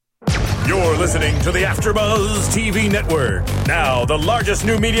You're listening to the AfterBuzz TV Network, now the largest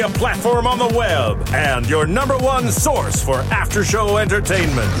new media platform on the web and your number one source for after-show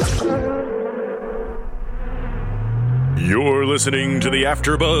entertainment. You're listening to the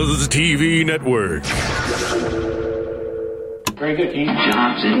AfterBuzz TV Network. Very good, King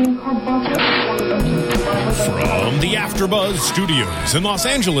Johnson. From the AfterBuzz Studios in Los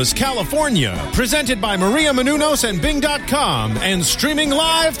Angeles, California, presented by Maria Menounos and Bing.com, and streaming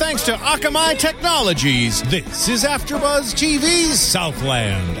live thanks to Akamai Technologies, this is AfterBuzz TV's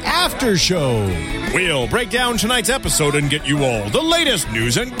Southland After Show. We'll break down tonight's episode and get you all the latest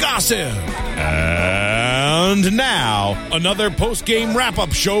news and gossip. And now, another post-game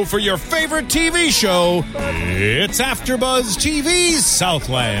wrap-up show for your favorite TV show. It's AfterBuzz TV's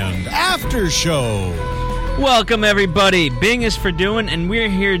Southland After Show. Welcome, everybody. Bing is for doing, and we're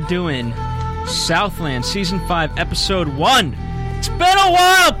here doing Southland Season 5, Episode 1. It's been a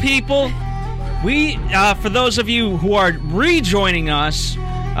while, people. We, for those of you who are rejoining us,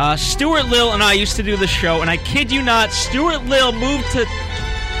 Stuart Lill and I used to do the show, and I kid you not, Stuart Lill moved to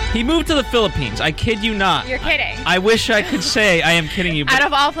the Philippines. I kid you not. You're kidding. I wish I could say I am kidding you. But out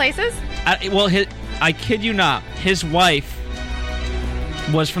of all places? I kid you not. His wife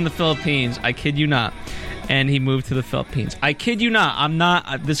was from the Philippines. I kid you not. And he moved to the Philippines. I kid you not. I'm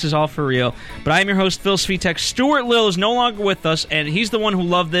not. This is all for real. But I'm your host, Phil Svitek. Stuart Lill is no longer with us, and he's the one who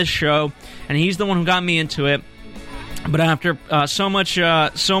loved this show, and he's the one who got me into it. But after so much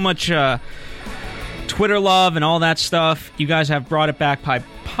Twitter love and all that stuff, you guys have brought it back by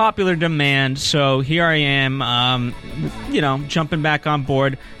popular demand. So here I am, jumping back on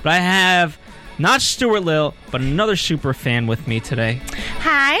board. But I have not Stuart Lill, but another super fan with me today.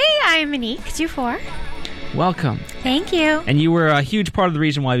 Hi, I'm Monique Dufour. Welcome. Thank you. And you were a huge part of the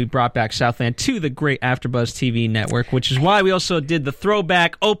reason why we brought back Southland to the great AfterBuzz TV network, which is why we also did the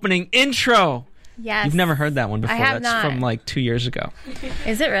throwback opening intro. Yes. You've never heard that one before. I have That's not. from like 2 years ago.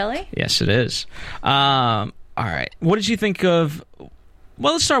 Is it really? Yes, it is. All right. What did you think of...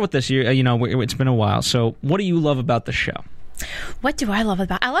 Well, let's start with this. It's been a while. So what do you love about the show? What do I love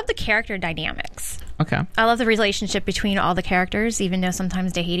about it? I love the character dynamics. Okay. I love the relationship between all the characters, even though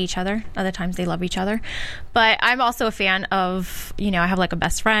sometimes they hate each other. Other times they love each other. But I'm also a fan of, I have like a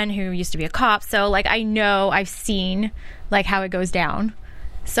best friend who used to be a cop. So like I've seen like how it goes down.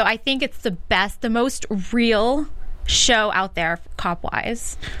 So I think it's the most real show out there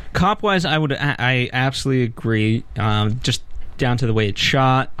cop-wise. Cop-wise, I absolutely agree. Just down to the way it's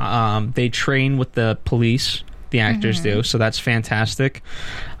shot. They train with the police. The actors do, so that's fantastic.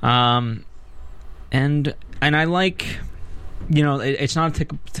 And I like, it's not a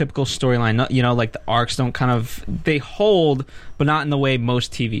typical storyline. Like the arcs don't they hold, but not in the way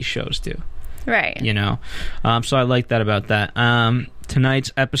most TV shows do. Right. So I like that about that.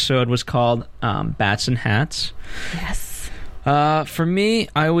 Tonight's episode was called Bats and Hats. Yes. For me,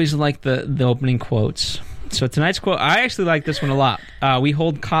 I always like the opening quotes. So tonight's quote, I actually like this one a lot. We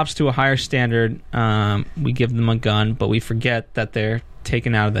hold cops to a higher standard. We give them a gun, but we forget that they're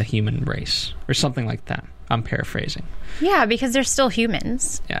taken out of the human race. Or something like that. I'm paraphrasing. Yeah, because they're still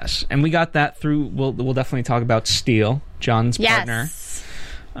humans. Yes. And we got that through, we'll definitely talk about Steele, John's partner.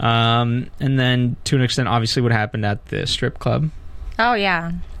 And then, to an extent, obviously what happened at the strip club. Oh,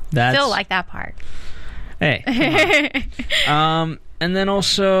 yeah. Still like that part. Hey. And then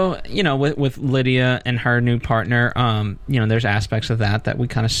also, with Lydia and her new partner, there's aspects of that we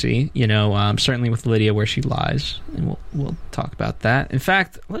kind of see. Certainly with Lydia where she lies, and we'll talk about that. In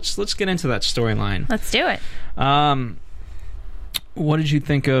fact, let's get into that storyline. Let's do it. What did you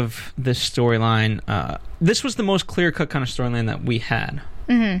think of this storyline? This was the most clear-cut kind of storyline that we had.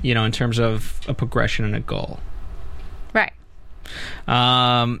 Mm-hmm. In terms of a progression and a goal. Right.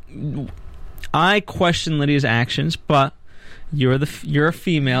 I question Lydia's actions, but you're a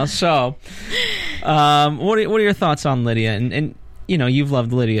female, so what are your thoughts on Lydia? And you've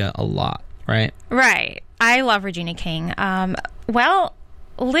loved Lydia a lot, right? Right. I love Regina King. Well,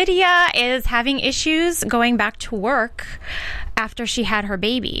 Lydia is having issues going back to work after she had her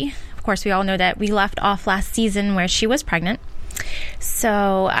baby. Of course, we all know that we left off last season where she was pregnant.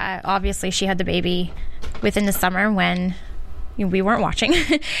 So obviously she had the baby within the summer when we weren't watching.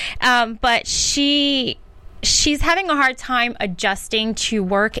 But she's having a hard time adjusting to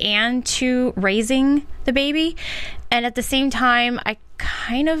work and to raising the baby. And at the same time,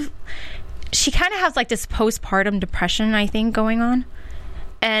 she kind of has like this postpartum depression, I think, going on.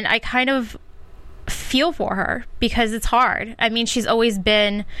 And I kind of feel for her because it's hard. I mean, she's always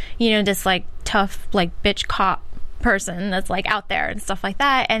been, this like tough, like bitch cop person that's like out there and stuff like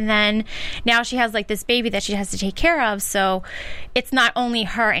that, and then now she has like this baby that she has to take care of, so it's not only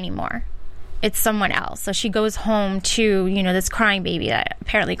her anymore. it's someone else. So she goes home to, this crying baby that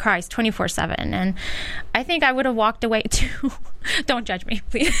apparently cries 24/7. And I think I would have walked away too. Don't judge me,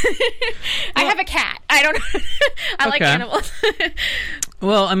 please. I have a cat. I don't I like animals.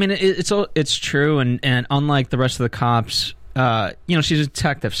 Well, I mean, it's true. And unlike the rest of the cops, she's a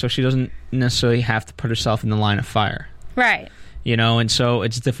detective, so she doesn't necessarily have to put herself in the line of fire. Right. And so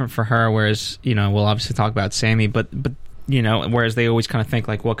it's different for her, whereas, we'll obviously talk about Sammy, but whereas they always kind of think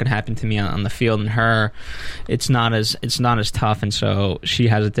like what could happen to me on the field, and her, it's not as tough, and so she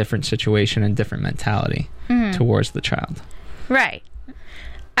has a different situation and different mentality towards the child. Right.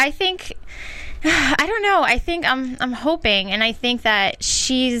 I think, I don't know. I think I'm hoping, and I think that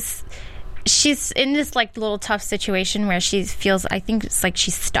she's in this like little tough situation where she feels, I think it's like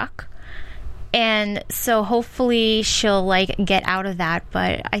she's stuck. And so hopefully she'll like get out of that,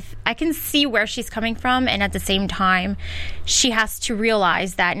 but I can see where she's coming from, and at the same time she has to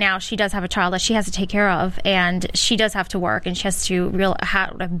realize that now she does have a child that she has to take care of, and she does have to work, and she has to how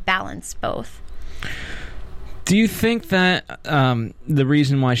to balance both. Do you think that the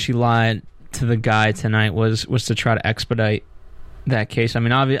reason why she lied to the guy tonight was to try to expedite that case? I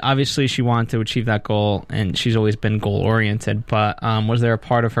mean, obviously she wanted to achieve that goal, and she's always been goal-oriented, but was there a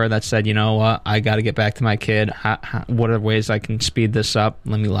part of her that said, you know what, I got to get back to my kid. What are ways I can speed this up?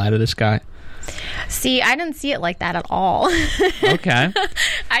 Let me lie to this guy. See, I didn't see it like that at all. Okay.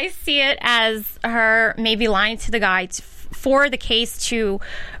 I see it as her maybe lying to the guy for the case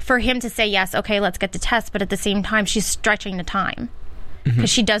for him to say, yes, okay, let's get the test, but at the same time, she's stretching the time because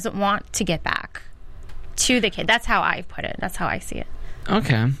she doesn't want to get back to the kid. That's how I put it. That's how I see it.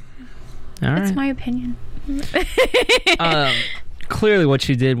 Okay. All right. That's my opinion. Clearly what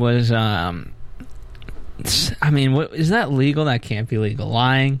she did was, I mean, is that legal? That can't be legal.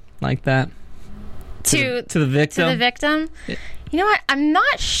 Lying like that? To the victim? To the victim? You know what? I'm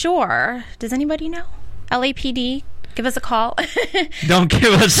not sure. Does anybody know? LAPD? Give us a call. Don't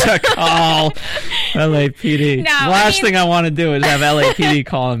give us a call. LAPD. No, Last thing I want to do is have LAPD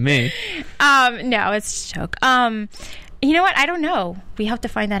calling me. No, it's a joke. You know what? I don't know. We have to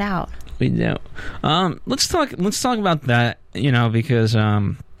find that out. We do. Let's talk about that, because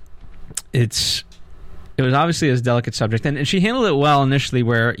it was obviously a delicate subject, and she handled it well initially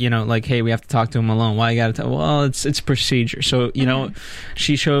where, like, hey, we have to talk to him alone. Why you got to well, it's procedure. So,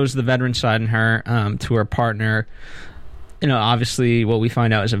 she shows the veteran side in her to her partner. Obviously what we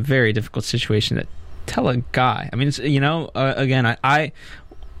find out is a very difficult situation to tell a guy. I mean, it's, again, I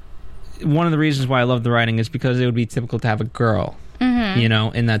one of the reasons why I love the writing is because it would be typical to have a girl,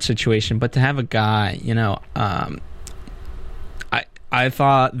 in that situation. But to have a guy, I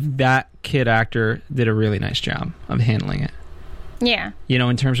thought that kid actor did a really nice job of handling it. Yeah.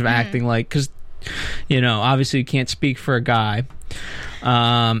 In terms of acting, like, because, obviously you can't speak for a guy.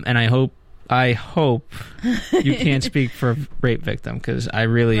 And I hope you can't speak for a rape victim, because I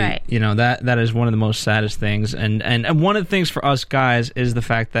really, right. That is one of the most saddest things. And one of the things for us guys is the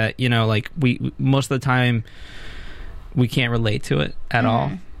fact that, like, we most of the time we can't relate to it at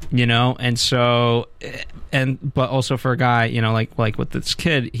all. And so, but also for a guy, like with this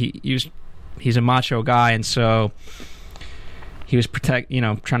kid, he's a macho guy, and so he was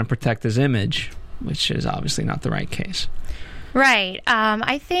trying to protect his image, which is obviously not the right case. Right.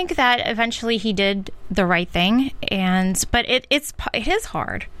 I think that eventually he did the right thing, but it is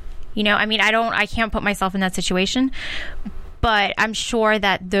hard. I can't put myself in that situation, but I'm sure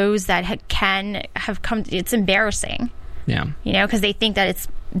that those that can have come, it's embarrassing. Yeah. Because they think that it's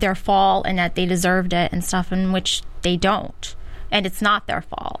their fault and that they deserved it and stuff, in which they don't, and it's not their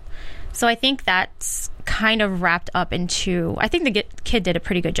fault. So I think that's kind of wrapped up into, I think the kid did a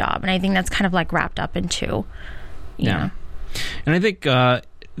pretty good job, and I think that's kind of like wrapped up into, you know. And I think the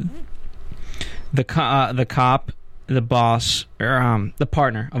cop, the boss, or the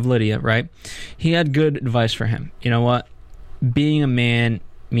partner of Lydia, right? He had good advice for him. You know what? Being a man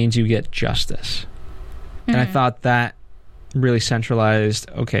means you get justice. And I thought that really centralized,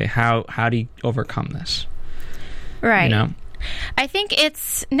 okay, how do you overcome this? Right. I think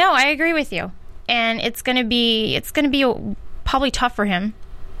I agree with you. And it's going to be probably tough for him,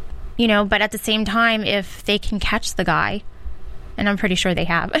 but at the same time, if they can catch the guy, and I'm pretty sure they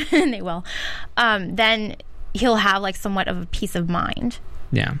have, and they will, then he'll have like somewhat of a peace of mind.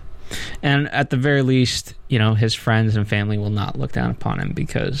 Yeah. And at the very least, his friends and family will not look down upon him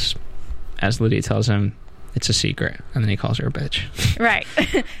because, as Lydia tells him, it's a secret. And then he calls her a bitch. Right.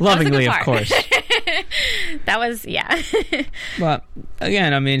 Lovingly, of course. That was, yeah. But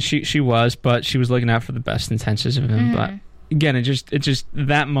again, I mean, she was looking out for the best intentions of him. But again, it just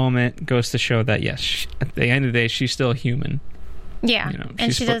that moment goes to show that, yes, at the end of the day, she's still human. Yeah, You know,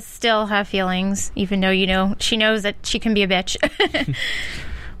 and she's she does still have feelings, even though, she knows that she can be a bitch.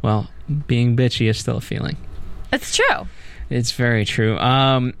 Well, being bitchy is still a feeling. It's true. It's very true.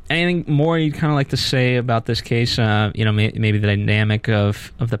 Anything more you'd kind of like to say about this case? Maybe the dynamic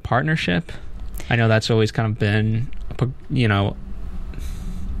of the partnership. I know that's always kind of been,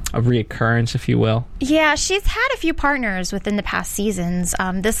 a reoccurrence, if you will. Yeah, she's had a few partners within the past seasons.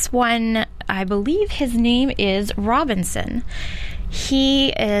 This one, I believe his name is Robinson.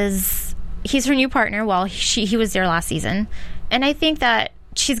 He's her new partner. Well, he was there last season, and I think that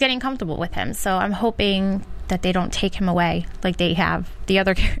she's getting comfortable with him. So I'm hoping that they don't take him away like they have the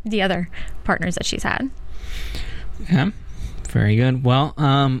other partners that she's had. Yeah, very good. Well,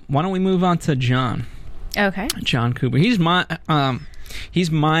 why don't we move on to John? Okay. John Cooper. He's my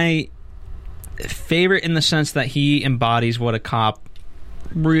favorite in the sense that he embodies what a cop.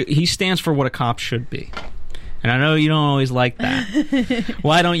 He stands for what a cop should be, and I know you don't always like that.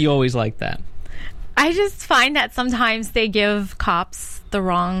 Why don't you always like that? I just find that sometimes they give cops the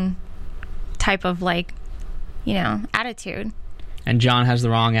wrong type of attitude. And John has the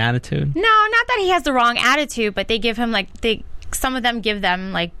wrong attitude? No, not that he has the wrong attitude, but they give him some of them give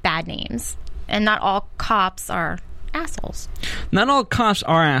them bad names. And not all cops are assholes. Not all cops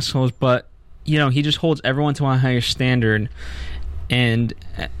are assholes, but he just holds everyone to a higher standard. And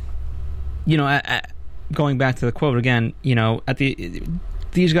going back to the quote again,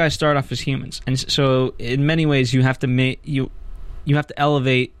 these guys start off as humans, and so in many ways you have to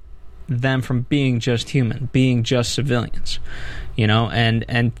elevate them from being just human, being just civilians,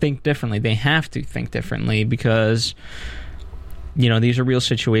 and think differently. They have to think differently because these are real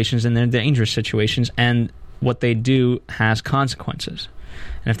situations and they're dangerous situations, and what they do has consequences.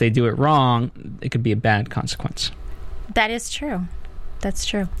 And if they do it wrong, it could be a bad consequence. That is true. That's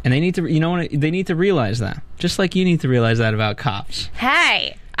true. And they need to, they need to realize that. Just like you need to realize that about cops.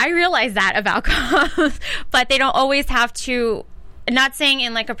 Hey, I realize that about cops, but they don't always have to. Not saying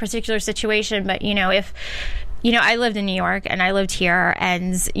in a particular situation, but if I lived in New York and I lived here,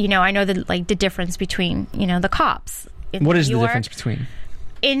 and I know the difference between the cops. What is the difference between?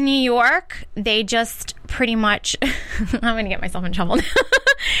 In New York, they just pretty much. I'm going to get myself in trouble.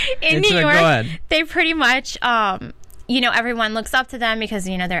 In New York, go ahead. They pretty much. Everyone looks up to them because,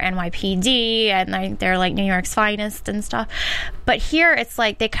 they're NYPD and they're New York's finest and stuff. But here it's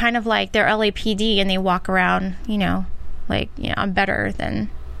they kind of they're LAPD and they walk around, I'm better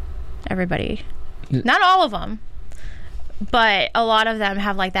than everybody. Not all of them, but a lot of them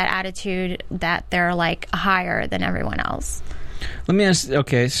have that attitude that they're higher than everyone else. Let me ask,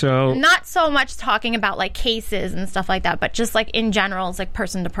 okay, so... Not so much talking about cases and stuff like that, but just in general, it's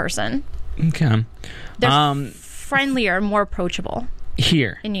person to person. Okay. They're friendlier, more approachable.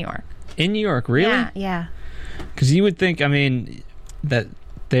 Here? In New York. In New York, really? Yeah. Because you would think, that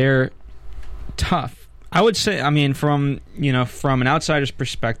they're tough. I would say, from an outsider's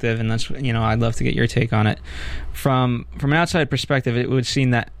perspective, and that's, I'd love to get your take on it. From an outside perspective, it would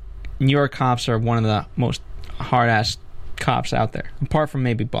seem that New York cops are one of the most hard-ass cops out there, apart from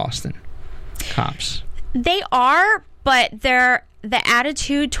maybe Boston cops. They are, but the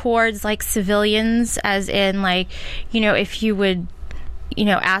attitude towards civilians, as in if you would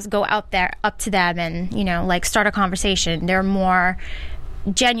go out there up to them and start a conversation, they're more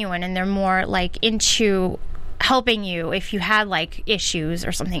genuine and they're more into helping you if you had issues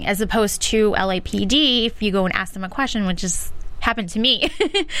or something, as opposed to LAPD. If you go and ask them a question, which has happened to me,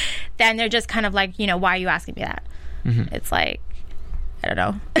 then they're just kind of why are you asking me that? Mm-hmm. It's I don't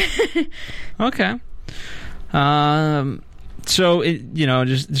know. Okay. So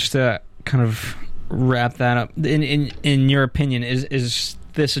just to kind of wrap that up, in your opinion, is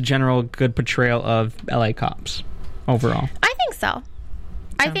this a general good portrayal of LA cops overall? I think so.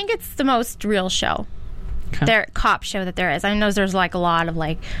 I think it's the most real show. Okay. Their cop show that there is. I know there's a lot of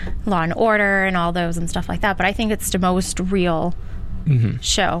Law and Order and all those and stuff like that, but I think it's the most real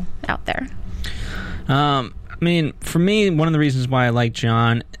show out there. For me, one of the reasons why I like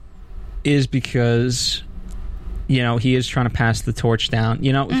John is because he is trying to pass the torch down.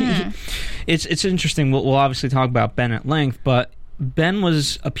 It's interesting. We'll obviously talk about Ben at length, but Ben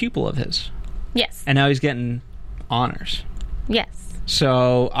was a pupil of his. Yes. And now he's getting honors. Yes.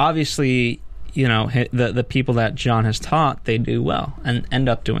 So obviously, the people that John has taught, they do well and end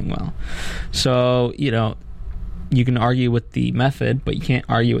up doing well. So, you can argue with the method, but you can't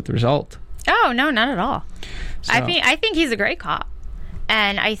argue with the result. Oh, no, not at all. So, I think he's a great cop.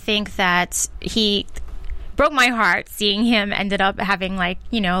 And I think that he broke my heart seeing him ended up having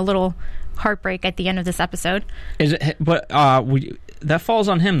a little heartbreak at the end of this episode. Is it? But that falls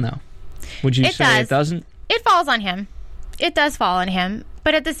on him, though. Would you say it doesn't? It falls on him. it does fall on him.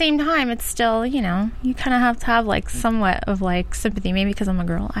 But at the same time, it's still, you know, you kind of have to have, like, somewhat of, like, sympathy. Maybe because I'm a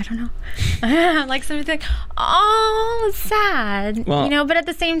girl. I don't know. Like, sympathy, like, oh, it's sad. Well, you know, but at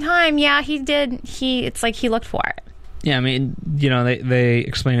the same time, yeah, it's like he looked for it. Yeah, I mean, you know, they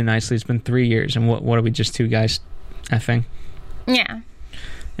explain it nicely. It's been 3 years, and what are we, just two guys effing? Yeah.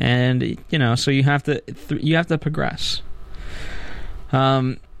 And, you know, so you have to progress.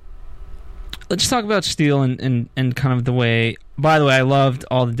 Let's talk about Steele and kind of the way... By the way, I loved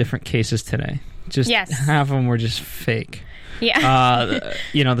all the different cases today. Just yes. Half of them were just fake. Yeah.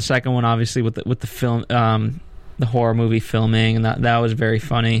 You know, the second one, obviously, with the film, the horror movie filming, and that was very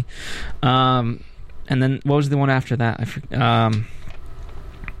funny. And then, what was the one after that?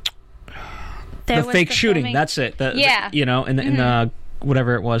 The fake shooting. Filming. That's it. You know, in the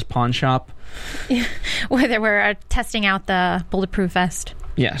whatever it was, pawn shop. Yeah. Where they were testing out the bulletproof vest.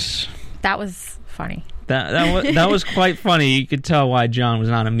 Yes. That was funny. That was quite funny. You could tell why John was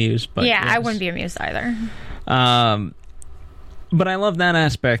not amused. But yeah, yes. I wouldn't be amused either. But I love that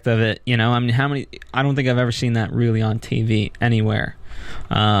aspect of it. You know, I mean, I don't think I've ever seen that really on TV anywhere.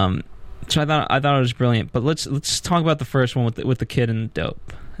 So I thought it was brilliant. But let's talk about the first one with the kid and the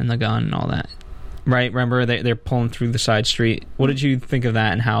dope and the gun and all that. Right? Remember they're pulling through the side street. What did you think of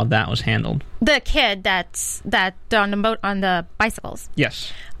that and how that was handled? The kid that on the boat on the bicycles.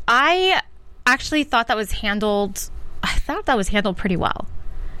 Yes. I actually thought that was handled. I thought that was handled pretty well.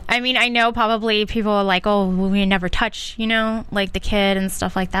 I mean, I know probably people are like, "Oh, we never touch," you know, like the kid and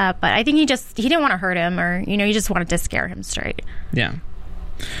stuff like that. But I think he didn't want to hurt him, or you know, he just wanted to scare him straight. Yeah.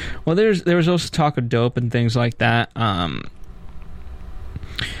 Well, there was also talk of dope and things like that.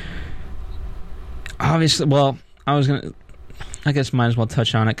 Obviously, well, I guess might as well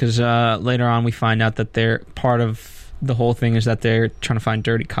touch on it because later on we find out that they're part of the whole thing is that they're trying to find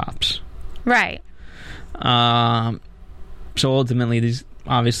dirty cops. Right. So ultimately, these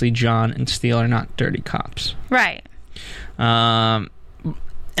obviously John and Steele are not dirty cops. Right. And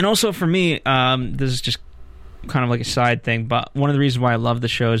also for me, this is just kind of like a side thing, but one of the reasons why I love the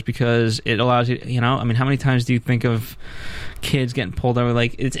show is because it allows you know, I mean, how many times do you think of kids getting pulled over?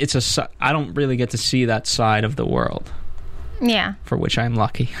 Like, I don't really get to see that side of the world. Yeah. For which I'm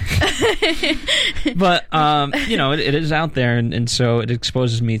lucky. But, you know, it is out there, and so it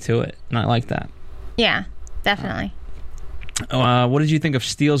exposes me to it, and I like that. Yeah, definitely. What did you think of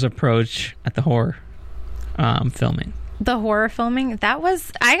Steele's approach at the horror filming? The horror filming?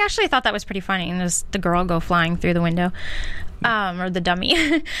 I actually thought that was pretty funny, and just the girl go flying through the window, or the dummy.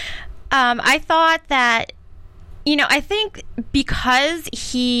 I thought that, you know, I think because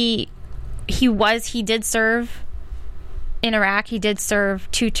he did serve in Iraq. He did serve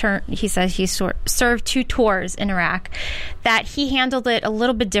he says he served 2 tours in Iraq. That he handled it a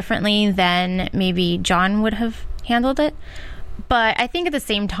little bit differently than maybe John would have handled it. But I think at the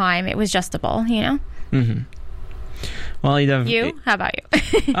same time, it was justable, you know? Mm-hmm. Well, he definitely... You? How about you?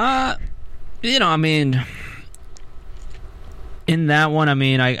 You know, I mean... In that one, I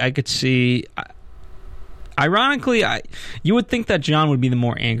mean, I could see... Ironically, you would think that John would be the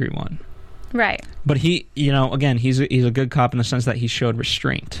more angry one. Right. But he, you know, again, he's a good cop in the sense that he showed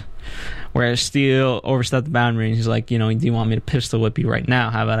restraint. Whereas Steele overstepped the boundary and he's like, you know, do you want me to pistol whip you right now?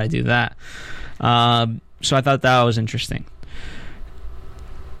 How about I do that? So I thought that was interesting.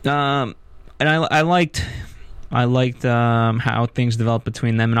 And I liked how things developed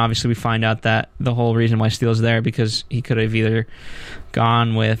between them. And obviously we find out that the whole reason why Steele's there because he could have either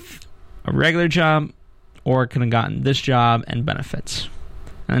gone with a regular job or could have gotten this job and benefits.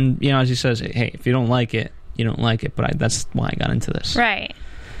 And, you know, as he says, hey, if you don't like it, you don't like it. But that's why I got into this. Right.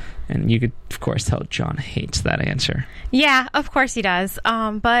 And you could, of course, tell John hates that answer. Yeah, of course he does.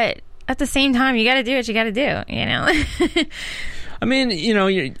 But at the same time, you got to do what you got to do, you know? I mean, you know,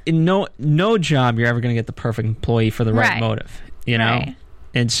 in no job you're ever going to get the perfect employee for the right motive, you know? Right.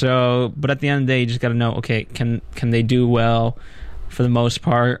 And so, but at the end of the day, you just got to know, okay, can they do well for the most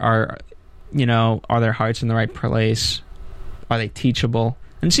part? Are their hearts in the right place? Are they teachable?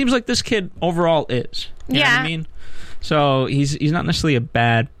 And it seems like this kid overall is. You know what I mean? So he's not necessarily a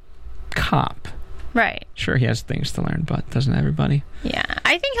bad cop. Right. Sure, he has things to learn, but doesn't everybody? Yeah.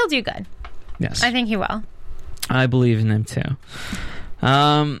 I think he'll do good. Yes. I think he will. I believe in him, too.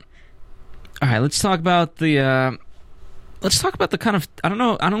 All right, let's talk about the kind of... I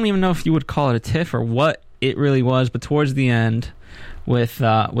don't even know if you would call it a tiff or what it really was, but towards the end with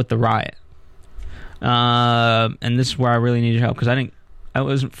the riot. And this is where I really need your help, because I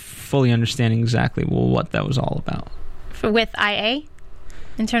wasn't fully understanding exactly what that was all about. With IA?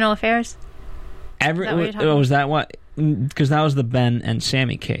 Internal Affairs? Was that what? Because that was the Ben and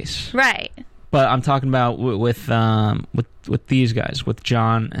Sammy case. Right. But I'm talking about with these guys, with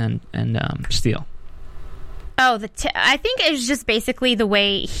John and Steele. Oh, I think it was just basically the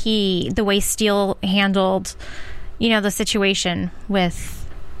way Steele handled, the situation with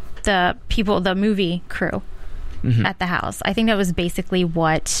the people, the movie crew at the house. I think that was basically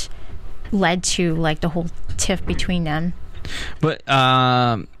what led to like the whole tiff between them. But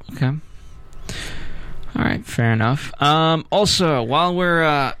okay. All right, fair enough. Also,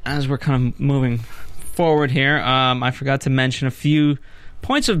 while as we're kind of moving forward here, I forgot to mention a few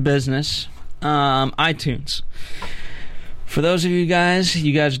points of business. iTunes. For those of you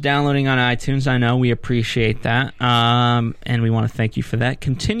guys downloading on iTunes, I know we appreciate that, and we want to thank you for that.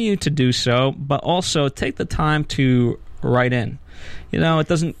 Continue to do so, but also take the time to write in.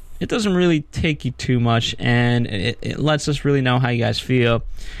 It doesn't really take you too much, and it lets us really know how you guys feel.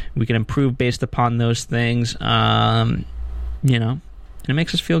 We can improve based upon those things, and it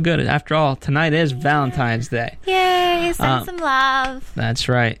makes us feel good. After all, tonight is Valentine's Day. Yay, send some love. That's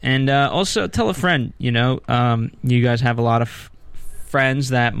right. And also tell a friend, you guys have a lot of friends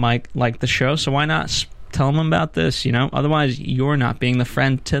that might like the show, so why not tell them about this, Otherwise, you're not being the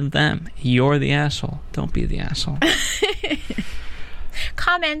friend to them. You're the asshole. Don't be the asshole.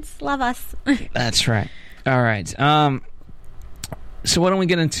 Comments, love us. That's right. All right. So why don't we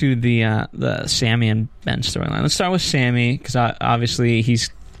get into the Sammy and Ben storyline? Let's start with Sammy, because obviously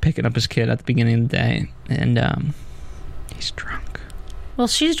he's picking up his kid at the beginning of the day, and he's drunk. Well,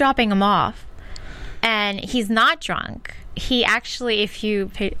 she's dropping him off, and he's not drunk. He actually, if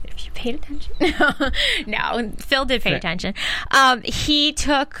you paid attention, no, Phil did pay attention. He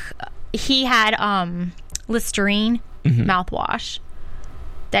had Listerine mouthwash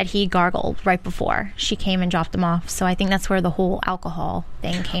that he gargled right before she came and dropped him off. So I think that's where the whole alcohol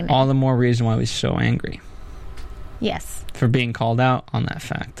thing came in. All the more reason why he was so angry. Yes. For being called out on that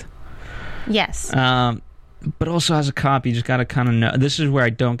fact. Yes. But also as a cop, you just got to kind of know. This is where I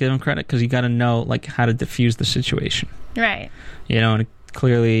don't give him credit, because you got to know like how to diffuse the situation. Right. And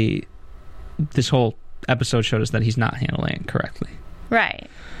clearly this whole episode showed us that he's not handling it correctly. Right.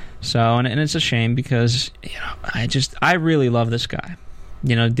 So, and it's a shame, because, I really love this guy.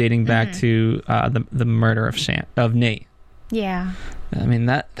 Dating back to the murder of Nate. Yeah. I mean,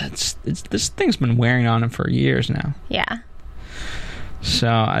 this thing's been wearing on him for years now. Yeah. So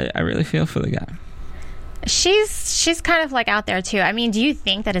I really feel for the guy. She's kind of like out there too. I mean, do you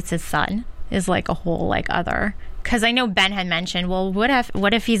think that it's his son is like a whole like other? Because I know Ben had mentioned, well, what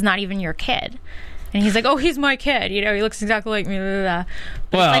if he's not even your kid? And he's like, oh, he's my kid. He looks exactly like me. Blah, blah, blah.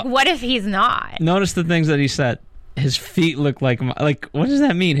 But well, it's like, what if he's not? Notice the things that he said. His feet look like what does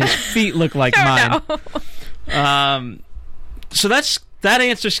that mean? His feet look like mine. So that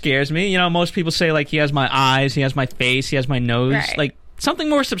answer scares me. Most people say like he has my eyes, he has my face, he has my nose, right. Like something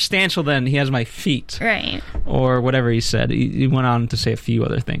more substantial than he has my feet, right? Or whatever he said. He went on to say a few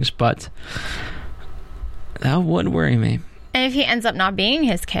other things, but that would worry me. And if he ends up not being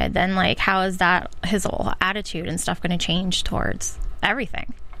his kid, then like how is that his whole attitude and stuff going to change towards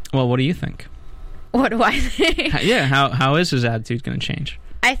everything? Well, what do you think? What do I think? Yeah, how is his attitude going to change?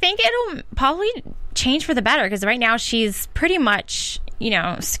 I think it'll probably change for the better, because right now she's pretty much,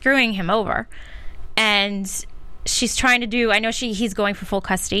 screwing him over. And she's trying to do, I know he's going for full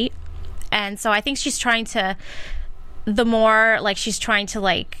custody. And so I think she's trying to, she's trying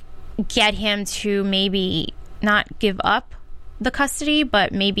to get him to maybe not give up the custody,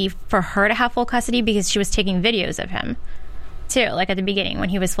 but maybe for her to have full custody, because she was taking videos of him too, like at the beginning when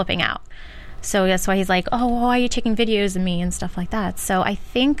he was flipping out. So that's why he's like, oh, why are you taking videos of me and stuff like that? So I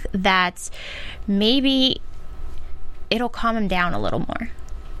think that maybe it'll calm him down a little more.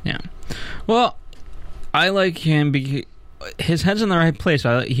 Yeah. Well, I like him because his head's in the right place.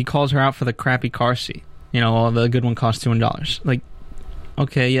 He calls her out for the crappy car seat. The good one costs $200. Like,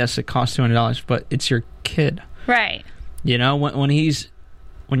 okay, yes, it costs $200, but it's your kid. Right.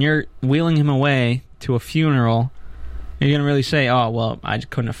 When you're wheeling him away to a funeral, you're going to really say, oh, well, I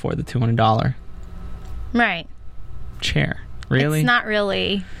just couldn't afford the $200 right chair. Really? It's not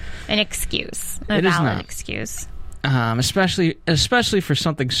really an excuse, a valid excuse. Especially for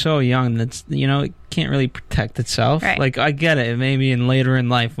something so young that's, it can't really protect itself. Right. Like, I get it. Maybe later in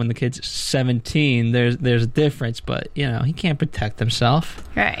life when the kid's 17, there's a difference, but, he can't protect himself.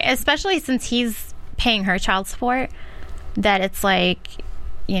 Right. Especially since he's paying her child support, that it's like,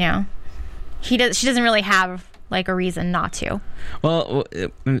 she doesn't really have like a reason not to. Well,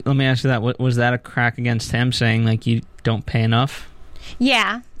 let me ask you that. Was that a crack against him, saying like you don't pay enough?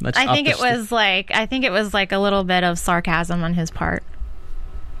 Yeah. I think it was like a little bit of sarcasm on his part.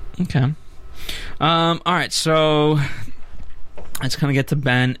 Okay. All right. So let's kind of get to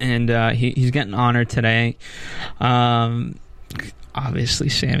Ben, and he's getting honored today. Obviously,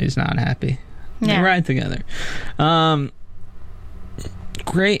 Sammy's not happy. They ride together.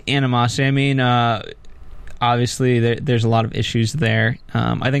 Great animosity. I mean, obviously, there's a lot of issues there.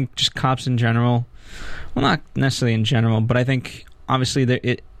 I think just cops in general, well, not necessarily in general, but I think obviously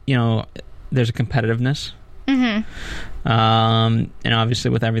there's a competitiveness. Mm-hmm. And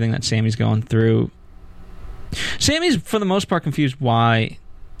obviously with everything that Sammy's going through, Sammy's for the most part confused why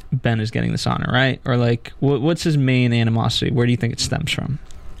Ben is getting this honor, right? Or like, what's his main animosity? Where do you think it stems from?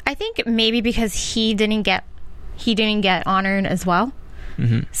 I think maybe because he didn't get honored as well.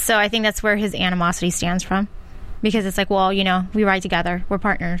 Mm-hmm. So I think that's where his animosity stands from, because it's like, well, we ride together, we're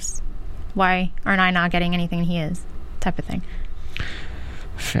partners. Why aren't I not getting anything he is? Type of thing.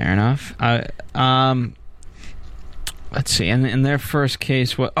 Fair enough. Let's see. In their first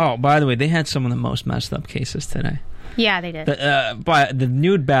case, by the way, they had some of the most messed up cases today. Yeah, they did. But the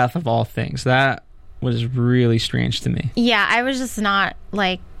nude bath of all things, that was really strange to me. Yeah, I was just not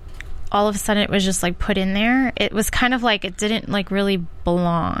like, all of a sudden it was just like put in there. It was kind of like it didn't like really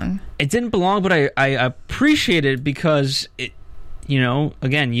belong. It didn't belong, but I appreciate it because it,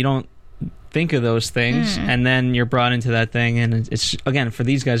 again, you don't think of those things, and then you're brought into that thing, and it's again, for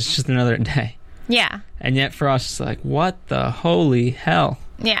these guys, it's just another day. Yeah. And yet for us, it's like, what the holy hell?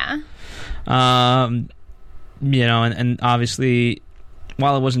 Yeah. And obviously,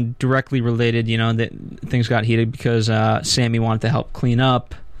 while it wasn't directly related, that things got heated because Sammy wanted to help clean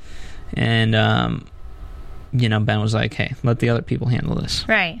up, and Ben was like, hey, let the other people handle this.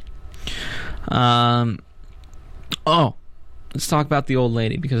 Right. Let's talk about the old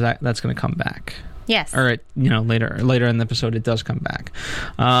lady, because that's going to come back. Yes. Or later in the episode, it does come back.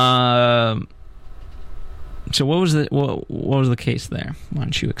 So what was the case there? Why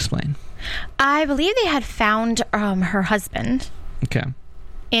don't you explain? I believe they had found her husband. Okay.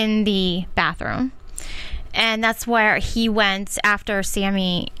 In the bathroom, and that's where he went after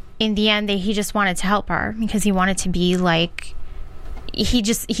Sammy. In the end, he just wanted to help her because he wanted to be like, he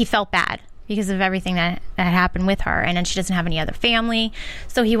felt bad because of everything that had happened with her, and then she doesn't have any other family,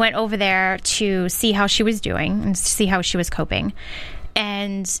 so he went over there to see how she was doing and see how she was coping,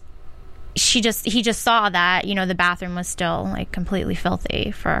 and he just saw that the bathroom was still like completely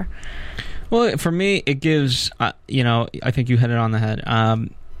filthy for. Well, for me, it gives I think you hit it on the head.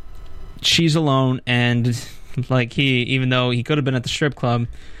 She's alone, and like even though he could have been at the strip club,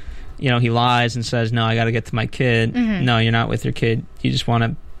 he lies and says, no, I got to get to my kid. Mm-hmm. No, you're not with your kid. You just want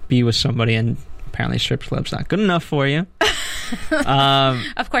to be with somebody, and apparently strip club's not good enough for you.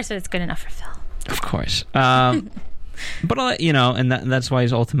 Of course, it's good enough for Phil. Of course. But, and that's why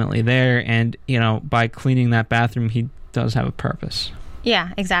he's ultimately there. And, by cleaning that bathroom, he does have a purpose. Yeah,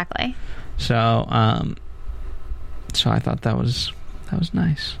 exactly. So, I thought that was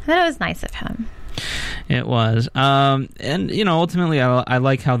nice. I thought it was nice of him. It was. And, ultimately, I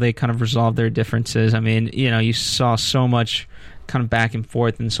like how they kind of resolved their differences. I mean, you saw so much kind of back and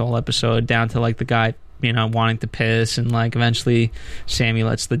forth in this whole episode, down to, like, the guy, wanting to piss, and, like, eventually Sammy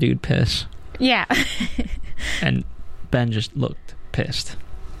lets the dude piss. Yeah. And Ben just looked pissed.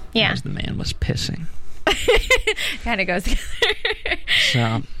 Yeah. As the man was pissing. Kind of goes together.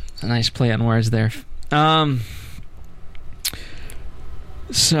 So, a nice play on words there. Yes.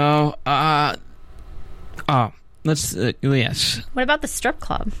 What about the strip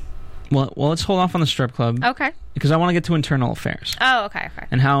club? Well, let's hold off on the strip club. Okay. Because I want to get to internal affairs. Oh, okay.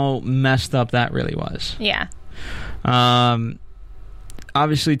 And how messed up that really was. Yeah.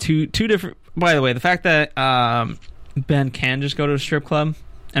 Obviously, two different. By the way, the fact that Ben can just go to a strip club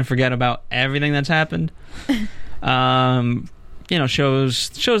and forget about everything that's happened, shows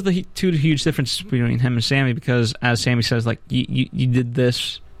the two huge differences between him and Sammy. Because as Sammy says, like, you did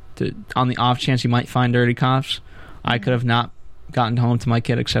this on the off chance you might find dirty cops. I could have not gotten home to my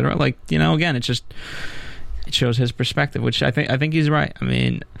kid, etc. Like, again, it shows his perspective, which I think he's right. I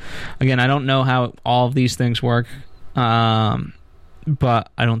mean, again, I don't know how all of these things work, but I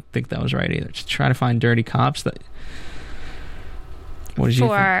don't think that was right either. To try to find dirty cops. What did you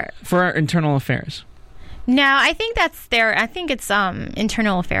think? For our internal affairs? No, I think I think it's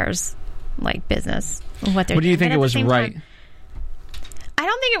internal affairs, like business. What do you think it was right? I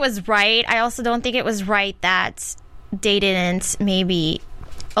don't think it was right. I also don't think it was right that they didn't maybe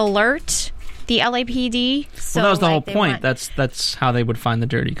alert the LAPD. So, well, that was the whole point. That's how they would find the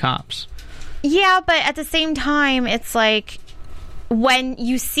dirty cops. Yeah, but at the same time, it's like when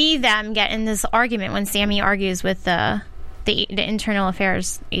you see them get in this argument, when Sammy argues with the internal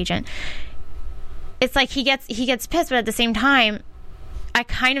affairs agent, it's like he gets pissed, but at the same time, I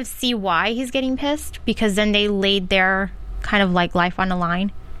kind of see why he's getting pissed, because then they laid their kind of like life on the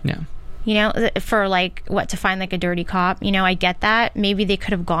line. Yeah. You know, for like to find like a dirty cop. You know, I get that. Maybe they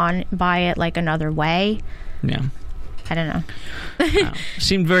could have gone by it like another way. Yeah. I don't know. Wow.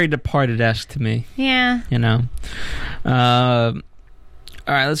 Seemed very Departed-esque to me. Yeah. You know. All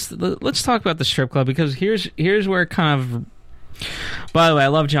right, let's talk about the strip club, because here's where it kind of. By the way, I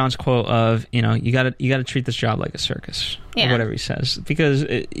love John's quote of, you know, you gotta treat this job like a circus, or whatever he says, because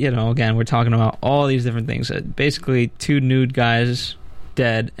you know, again, we're talking about all these different things. Basically, 2 nude guys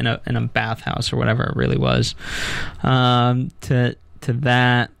dead in a bathhouse or whatever it really was, to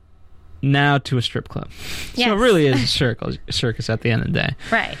that. Now to a strip club. Yes. So it really is a circus at the end of the day.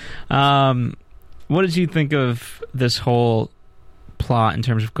 Right. What did you think of this whole plot in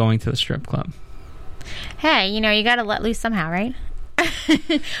terms of going to the strip club? Hey, you know, you got to let loose somehow, right?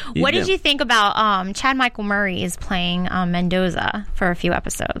 What did you think about Chad Michael Murray is playing Mendoza for a few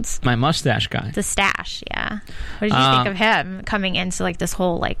episodes? My mustache guy. The stash, yeah. What did you think of him coming into like this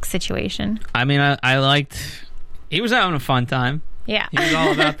whole like situation? I mean, I liked. He was having a fun time. Yeah. He was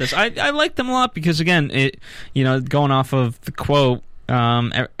all about this. I liked him a lot because, again, going off of the quote,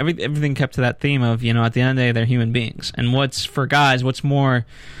 everything kept to that theme of, you know, at the end of the day, they're human beings. And what's more,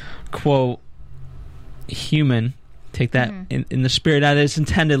 quote, human, take that in the spirit that is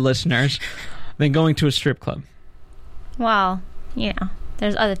intended, listeners, than going to a strip club? Well, you know,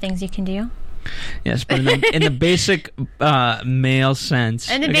 there's other things you can do. Yes, but in the basic male sense.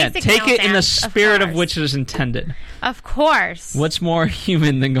 In the again, basic take male it in the sense, spirit of which it is intended. Of course. What's more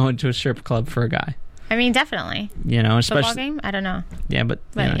human than going to a strip club for a guy? I mean, definitely. You know, especially football game. I don't know. Yeah, but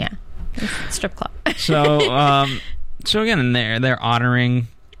you know. Yeah, it's strip club. So again, in there, they're honoring.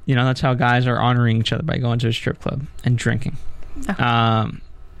 You know, that's how guys are honoring each other, by going to a strip club and drinking. Okay.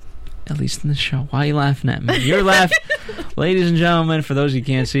 At least in the show. Why are you laughing at me? You're laughing. Ladies and gentlemen, for those who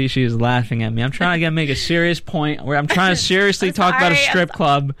can't see, she is laughing at me. I'm trying to make a serious point where I'm trying to seriously talk about a strip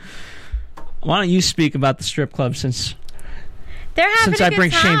club. Why don't you speak about the strip club since I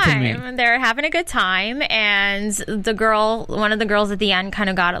bring shame to me? They're having a good time, and one of the girls at the end kind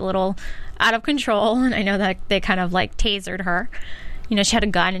of got a little out of control, and I know that they kind of like tasered her. You know, she had a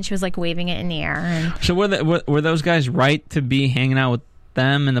gun and she was like waving it in the air. And so were those guys right to be hanging out with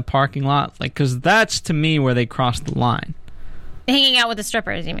them in the parking lot? Like, because that's to me where they crossed the line. Hanging out with the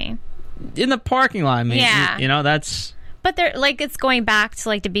strippers, you mean? In the parking lot, I mean. Yeah. You know, that's. But they're like, it's going back to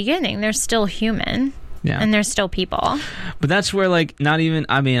like the beginning. They're still human. Yeah. And they're still people. But that's where, like, not even.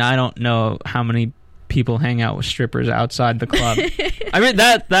 I mean, I don't know how many people hang out with strippers outside the club. I mean,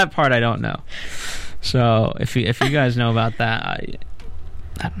 that part I don't know. So if you guys know about that,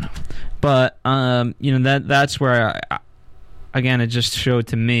 I don't know. But you know, that's where again, it just showed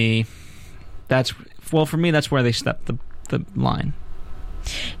to me for me that's where they stepped the line.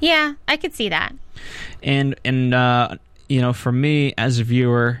 Yeah, I could see that. And you know, for me as a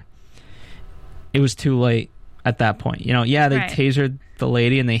viewer, it was too late at that point. You know, yeah, they tasered the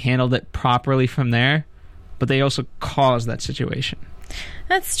lady and they handled it properly from there, but they also caused that situation.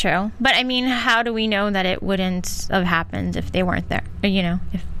 That's true. But I mean, how do we know that it wouldn't have happened if they weren't there? You know,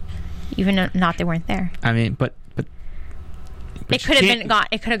 if even not they weren't there. I mean, but it could have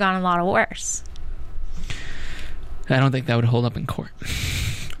it could have gone a lot worse. I don't think that would hold up in court.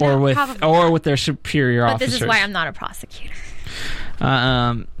 Or with their superior officers. But this is why I'm not a prosecutor.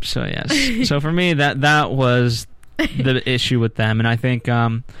 So yes. So for me, that was the issue with them, and I think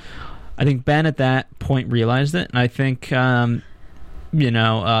Ben at that point realized it, and I think you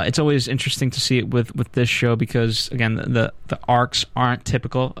know, it's always interesting to see it with this show because again the arcs aren't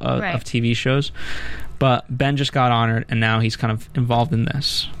typical of TV shows, but Ben just got honored, and now he's kind of involved in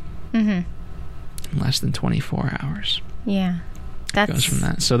this. In less than 24 hours. Yeah. Goes from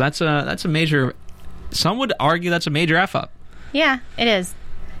that. So that's a major. Some would argue that's a major F up. Yeah, it is.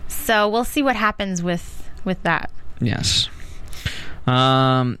 So we'll see what happens with that. Yes.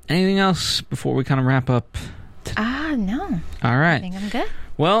 Anything else before we kind of wrap up? No. All right. I think I'm good.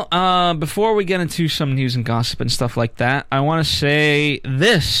 Well, before we get into some news and gossip and stuff like that, I want to say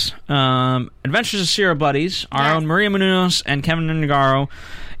this: Adventures of Serial Buddies, our own Maria Menounos and Kevin Undergaro.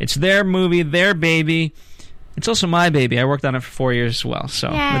 It's their movie, their baby. It's also my baby. I worked on it for 4 years as well.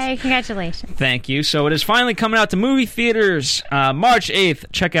 So yay, congratulations. Thank you. So it is finally coming out to movie theaters March 8th.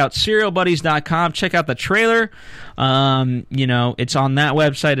 Check out SerialBuddies.com. Check out the trailer. You know, it's on that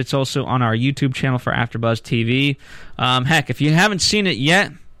website. It's also on our YouTube channel for AfterBuzz TV. Heck, if you haven't seen it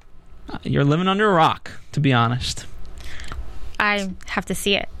yet, you're living under a rock, to be honest. I have to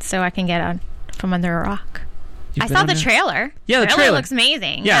see it so I can get out from under a rock. I saw the trailer. Yeah, the trailer looks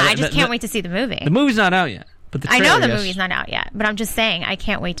amazing. Yeah, I just can't wait to see the movie. The movie's not out yet. but the I trailer, know the yes. movie's not out yet, but I'm just saying I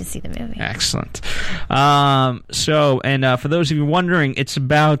can't wait to see the movie. Excellent. For those of you wondering, it's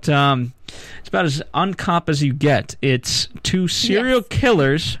about as uncop as you get. It's two serial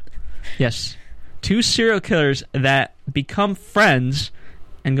killers. Yes, two serial killers that become friends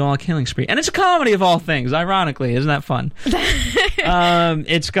and go on a killing spree. And it's a comedy of all things, ironically. Isn't that fun?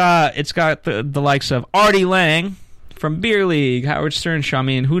 It's got the likes of Artie Lang from Beer League, Howard Stern show. I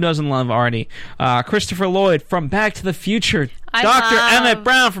mean, who doesn't love Artie? Christopher Lloyd from Back to the Future. Dr. Emmett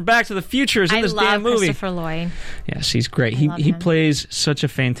Brown from Back to the Future is in this damn movie. Christopher Lloyd. Yes, he's great. He him. plays such a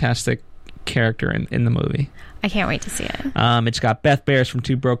fantastic character in the movie. I can't wait to see it. It's got Beth Bears from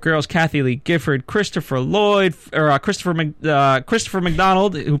Two Broke Girls, Kathy Lee Gifford, Christopher Lloyd, or Christopher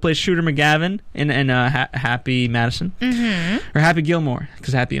McDonald, who plays Shooter McGavin in Happy Madison, or Happy Gilmore,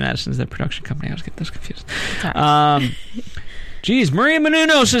 because Happy Madison is the production company. I was getting those confused. Geez, Maria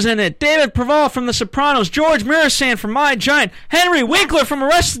Menounos is in it. David Preval from The Sopranos, George Mirasan from My Giant, Henry Winkler from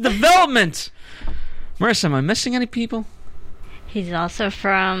Arrested Development. Marissa, am I missing any people? He's also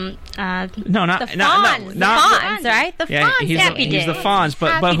from No, The Fonz, right? The Fonz. He's the Fonz,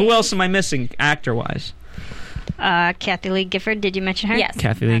 but who else am I missing actor-wise? Kathy Lee Gifford. Did you mention her? Yes.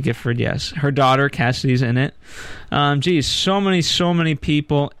 Kathy Lee Gifford, yes. Her daughter, Cassidy's in it. Geez, so many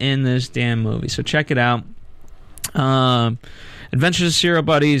people in this damn movie. So check it out. Adventures of Serial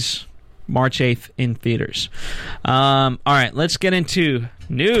Buddies, March 8th in theaters. All right, let's get into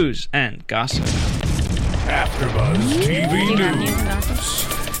news and gossip. AfterBuzz TV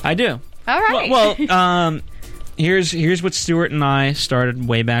News. I do. All right. Well, here's what Stuart and I started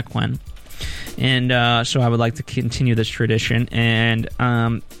way back when, and so I would like to continue this tradition, and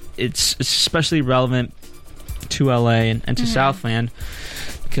it's especially relevant to LA and to Southland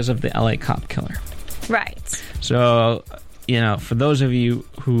because of the LA cop killer. Right. So, for those of you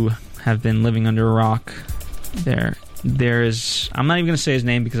who have been living under a rock, there is. I'm not even going to say his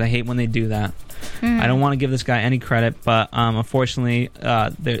name because I hate when they do that. I don't want to give this guy any credit, but unfortunately,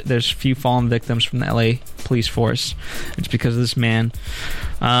 there's few fallen victims from the LA police force. It's because of this man.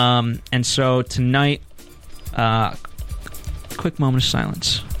 And so tonight, quick moment of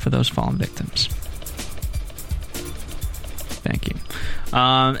silence for those fallen victims. Thank you.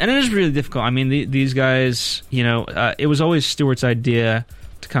 And it is really difficult. I mean, these guys, it was always Stuart's idea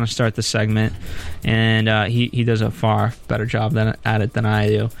to kind of start the segment, and he does a far better job at it than I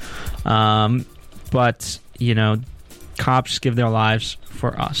do. But cops give their lives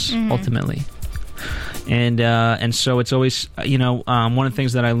for us ultimately, and so it's always one of the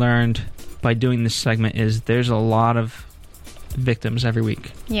things that I learned by doing this segment is there's a lot of victims every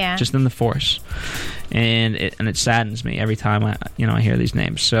week, just in the force, and it saddens me every time I hear these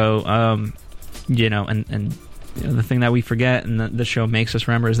names. So and the thing that we forget and the show makes us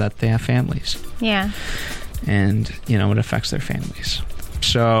remember is that they have families. Yeah. And it affects their families.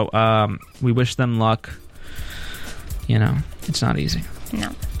 So we wish them luck. It's not easy.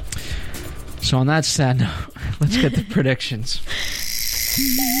 No. So on that sad note, let's get the predictions.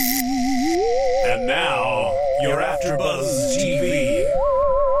 And now, your AfterBuzz TV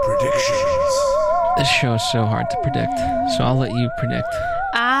predictions. This show is so hard to predict, so I'll let you predict.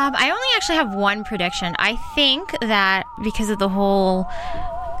 I only actually have one prediction. I think that because of the whole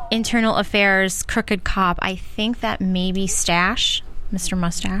internal affairs crooked cop, I think that maybe Stash, Mr.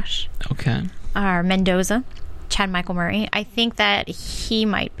 Mustache, Okay. or Mendoza, Chad Michael Murray, I think that he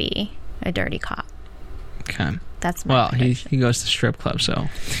might be a dirty cop. Okay. That's my Well, prediction. he goes to strip club, so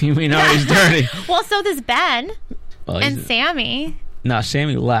we know he's dirty. Well, so does Ben Well, and Sammy. No,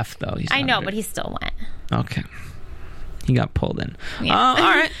 Sammy left though. I know, but he still went. Okay. He got pulled in. Yeah. All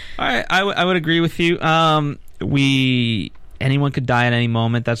right. I would agree with you. Anyone could die at any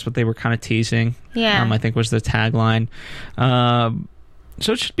moment. That's what they were kind of teasing. Yeah. I think was the tagline. So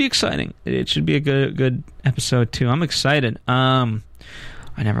it should be exciting. It should be a good episode too. I'm excited.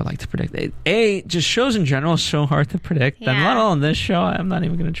 I never like to predict. Just shows in general is so hard to predict. Yeah. And let alone this show. I'm not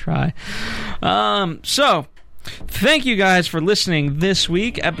even going to try. So thank you guys for listening this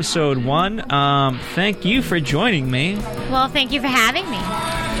week, episode 1. Thank you for joining me. Well, thank you for having me.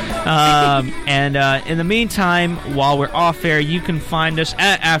 And in the meantime, while we're off air, you can find us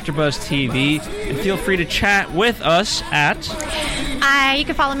at AfterBuzz TV, and feel free to chat with us at. You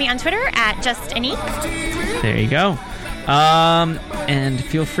can follow me on Twitter at JustAnique. There you go. And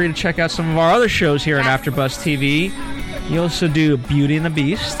feel free to check out some of our other shows here at AfterBuzz TV. You also do Beauty and the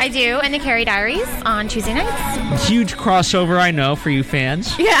Beast. I do, and the Carrie Diaries on Tuesday nights. Huge crossover, I know, for you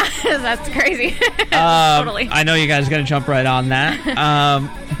fans. Yeah, that's crazy. Totally. I know you guys are going to jump right on that.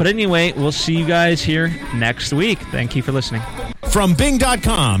 But anyway, we'll see you guys here next week. Thank you for listening. From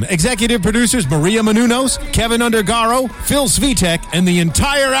Bing.com, executive producers Maria Menounos, Kevin Undergaro, Phil Svitek, and the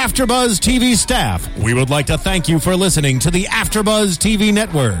entire AfterBuzz TV staff, we would like to thank you for listening to the AfterBuzz TV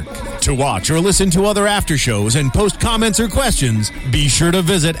network. To watch or listen to other after shows and post comments or questions, be sure to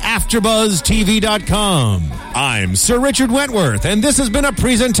visit AfterBuzzTV.com. I'm Sir Richard Wentworth, and this has been a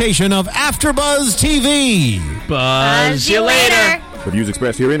presentation of AfterBuzz TV. Buzz you later. The views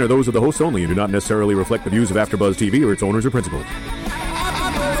expressed herein are those of the hosts only and do not necessarily reflect the views of AfterBuzz TV or its owners or principals.